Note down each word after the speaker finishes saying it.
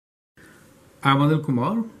I'm Anil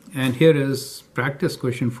Kumar, and here is practice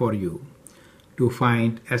question for you to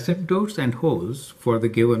find asymptotes and holes for the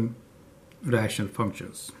given rational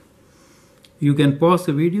functions. You can pause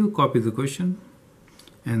the video, copy the question,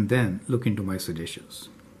 and then look into my suggestions.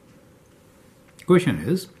 Question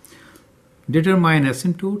is, determine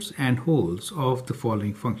asymptotes and holes of the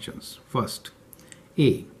following functions. First,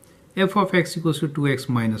 A, f of x equals to 2x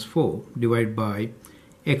minus 4 divided by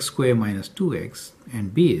x squared minus 2x,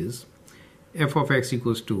 and B is f of x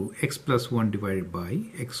equals to x plus 1 divided by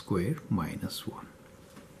x squared minus 1.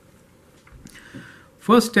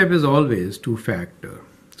 First step is always to factor.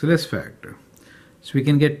 So let's factor. So we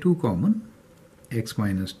can get 2 common, x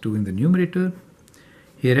minus 2 in the numerator.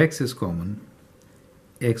 Here x is common,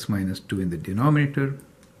 x minus 2 in the denominator.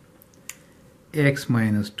 X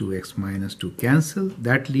minus 2, x minus 2 cancel.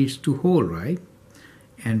 That leads to whole, right?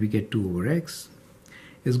 And we get 2 over x.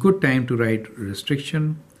 It's good time to write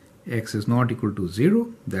restriction. X is not equal to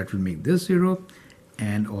 0, that will make this 0,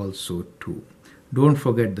 and also 2. Don't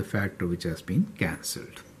forget the factor which has been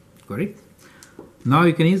cancelled. Correct? Now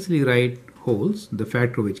you can easily write holes, the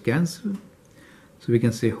factor which cancel. So we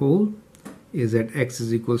can say whole is that x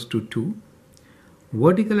is equals to 2.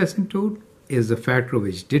 Vertical asymptote is the factor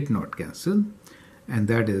which did not cancel, and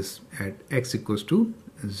that is at x equals to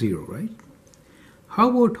 0, right? How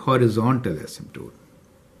about horizontal asymptote?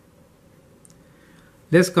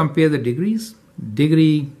 Let's compare the degrees.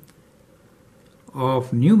 Degree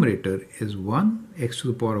of numerator is 1, x to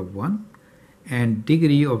the power of 1, and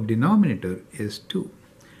degree of denominator is 2.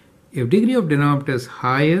 If degree of denominator is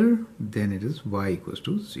higher, then it is y equals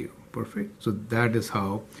to 0. Perfect. So that is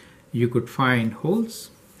how you could find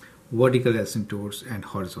holes, vertical asymptotes, and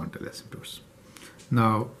horizontal asymptotes.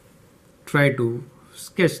 Now try to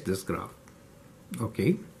sketch this graph.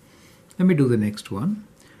 Okay, let me do the next one.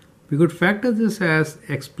 We could factor this as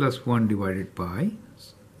x plus 1 divided by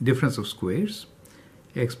difference of squares,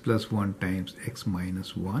 x plus 1 times x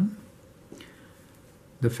minus 1.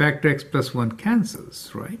 The factor x plus 1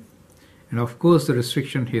 cancels, right? And of course the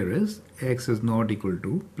restriction here is x is not equal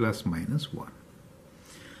to plus minus 1.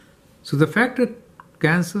 So the factor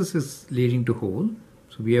cancels is leading to whole.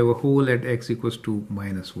 So we have a whole at x equals to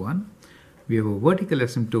minus 1. We have a vertical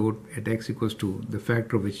asymptote at x equals to the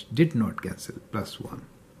factor which did not cancel, plus 1.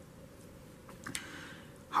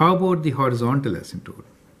 How about the horizontal asymptote?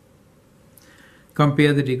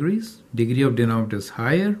 Compare the degrees. Degree of denominator is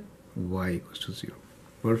higher, y equals to 0.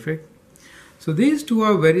 Perfect. So these two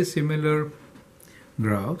are very similar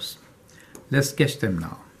graphs. Let's sketch them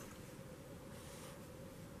now.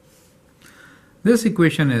 This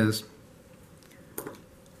equation is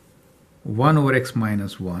 1 over x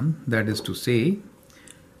minus 1, that is to say,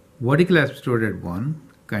 vertical asymptote at 1,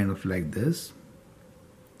 kind of like this.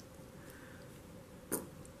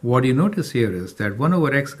 What you notice here is that 1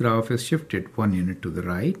 over x graph is shifted 1 unit to the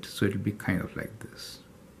right, so it will be kind of like this.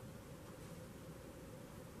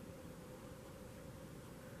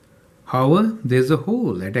 However, there is a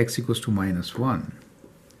hole at x equals to minus 1.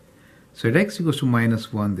 So at x equals to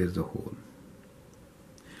minus 1, there is a hole.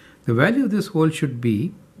 The value of this hole should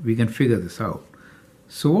be, we can figure this out.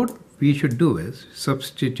 So what we should do is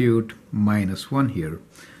substitute minus 1 here.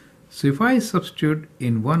 So if I substitute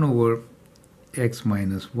in 1 over x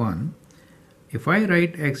minus 1, if I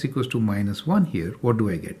write x equals to minus 1 here, what do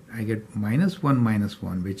I get? I get minus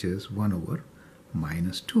 1, which is 1 over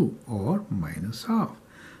minus 2, or minus half.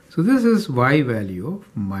 So this is y value of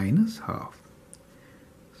minus half.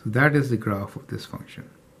 So that is the graph of this function.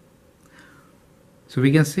 So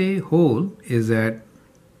we can say whole is at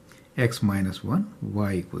x minus 1,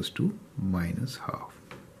 y equals to minus half.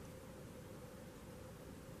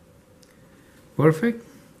 Perfect.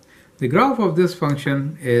 The graph of this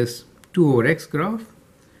function is 2 over x graph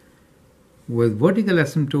with vertical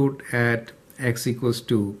asymptote at x equals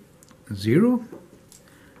to 0.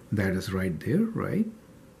 That is right there, right?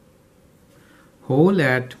 Whole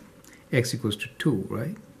at x equals to 2,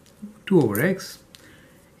 right? 2 over x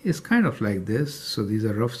is kind of like this. So these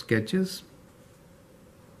are rough sketches.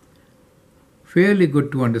 Fairly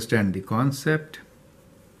good to understand the concept.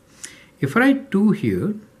 If I write 2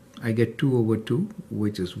 here, I get 2 over 2,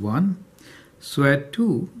 which is 1. So at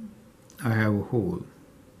 2, I have a hole,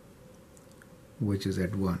 which is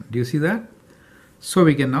at 1. Do you see that? So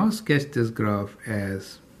we can now sketch this graph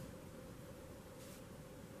as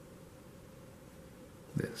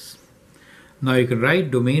this. Now you can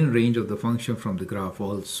write domain range of the function from the graph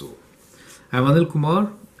also. I'm Anil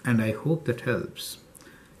Kumar, and I hope that helps.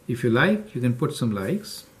 If you like, you can put some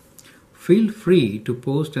likes. Feel free to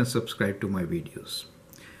post and subscribe to my videos.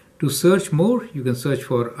 To search more, you can search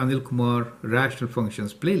for Anil Kumar Rational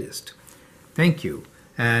Functions playlist. Thank you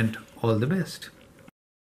and all the best.